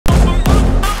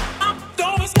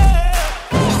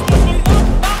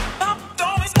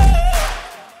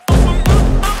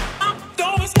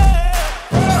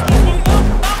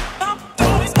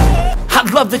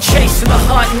love the chase and the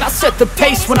hunt, and I set the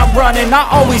pace when I'm running. I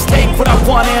always take what I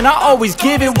want and I always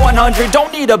give it 100.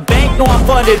 Don't need a bank, no I'm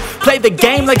funded. Play the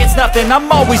game like it's nothing.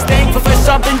 I'm always thankful for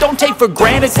something. Don't take for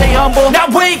granted, stay humble. Now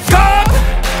wake up,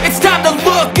 it's time to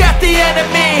look at the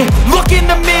enemy. Look in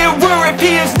the mirror if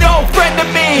he is no friend to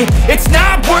me. It's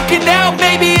not working out,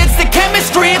 maybe it's the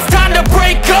chemistry. It's time to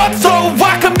break up so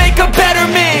I can make a better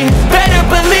me. Better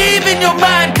believe in your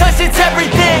mind, cause it's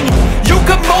everything. You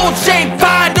can mold, shape,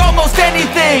 find almost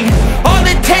anything. All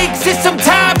it takes is some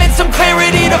time and some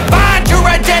clarity to find your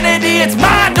identity. It's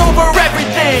mind over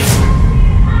everything.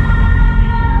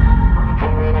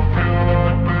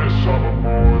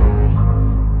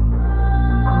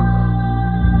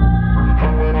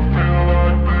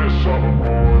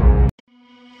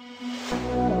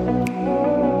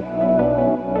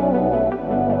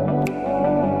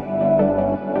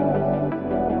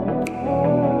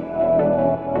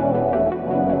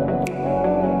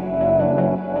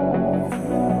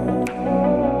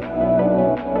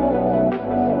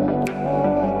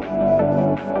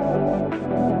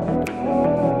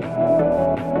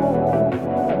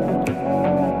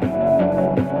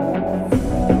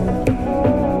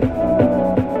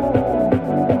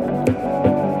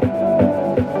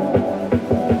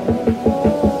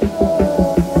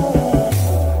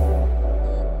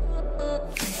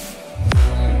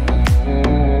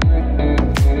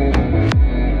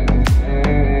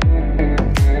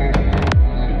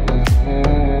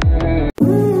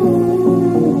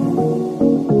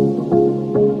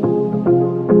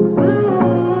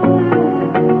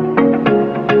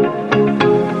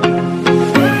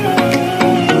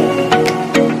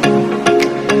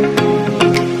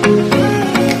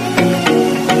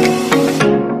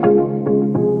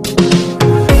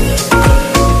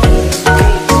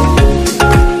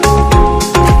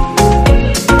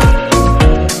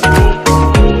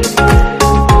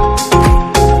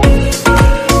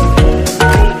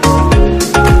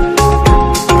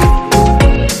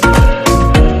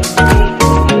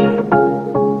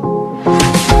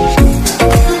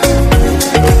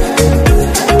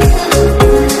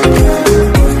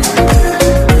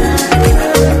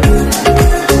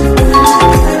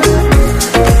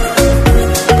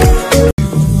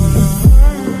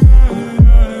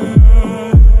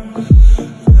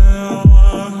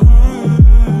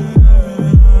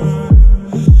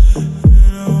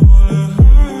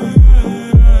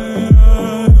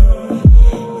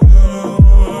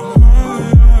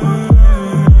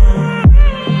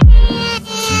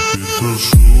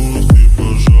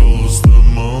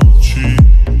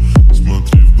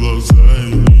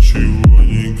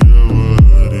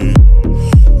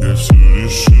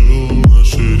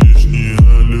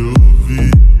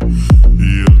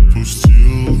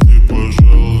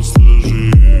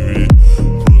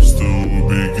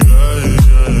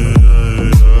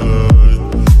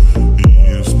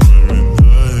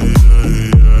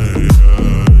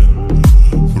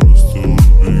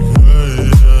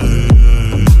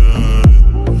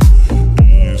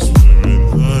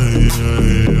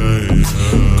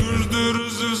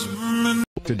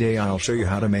 Today I'll show you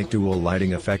how to make dual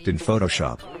lighting effect in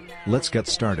Photoshop. Let's get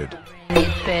started.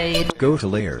 Go to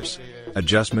Layers,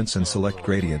 Adjustments and select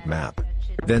Gradient Map.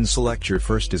 Then select your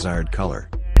first desired color.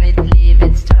 Leave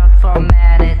it, start,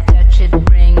 format it, touch it,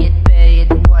 bring it, pay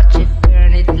it, watch it,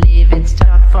 turn it, leave it,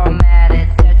 start, format it,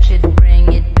 touch it,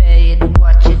 bring it, pay it,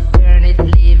 watch it, turn it,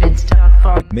 leave it, start,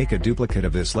 format. Make a duplicate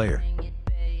of this layer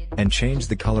and change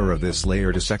the color of this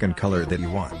layer to second color that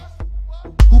you want.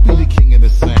 Who be the king of the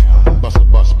sound? Bust a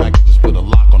bus back, just put a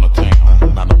lock on the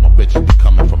town. I know my bitch be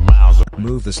coming from miles.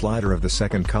 Move the slider of the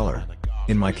second color.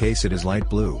 In my case it is light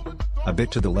blue. A bit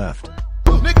to the left.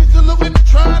 Niggas saluting,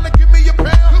 trying to give me a pound.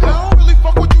 I don't really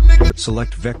fuck with you niggas.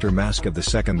 Select vector mask of the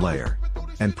second layer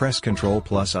and press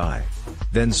Ctrl+I.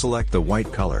 Then select the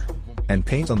white color and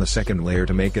paint on the second layer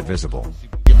to make it visible.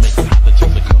 You make it hot, the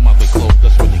chicks that come out they clothes,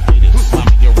 that's when they get it.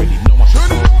 Mommy, you already know I'm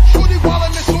turn it on, shorty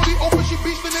wildin' and shorty open, she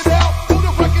beastin' it out. Do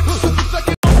the record, just a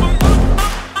second.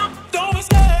 Don't be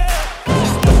scared.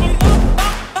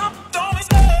 Don't be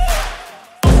scared.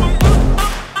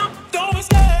 Don't be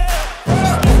scared.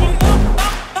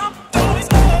 Don't be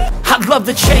scared. I love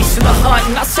the chase and the hunt,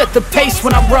 and I set the pace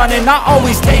when I'm running. I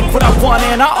always take what I want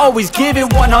and I always give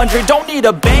it 100. Don't need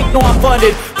a bank, no I'm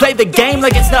funded. Play the game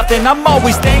like it's nothing. I'm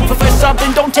always thankful for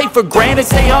something. Don't take for granted,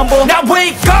 stay humble. Now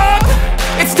wake up,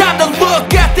 it's time to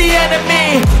look at the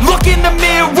enemy. Look in the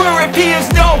mirror if he is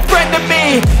no friend to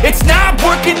me. It's not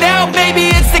working out, maybe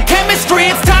it's the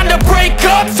chemistry. It's time to break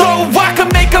up so I can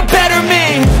make a better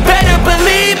me. Better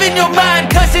believe in your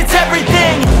mind, cause it's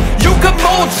everything. You can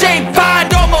mold, shape,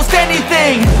 find almost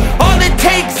anything. All it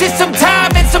takes is some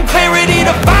time and some clarity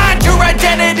to find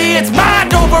identity, it's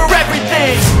mind over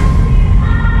everything.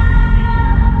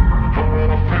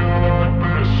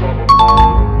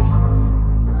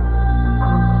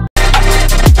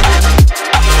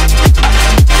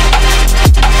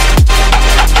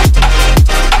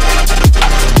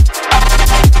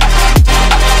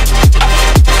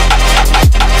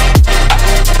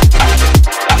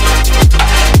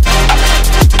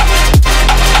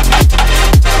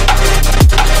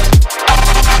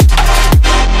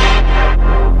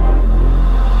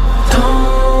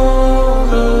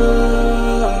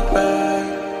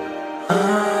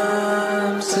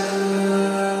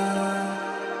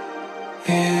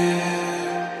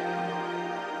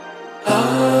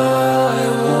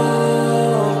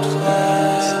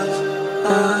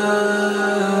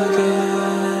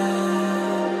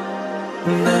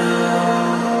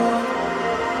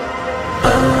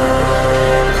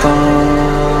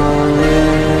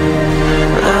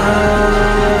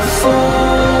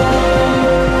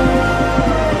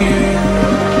 You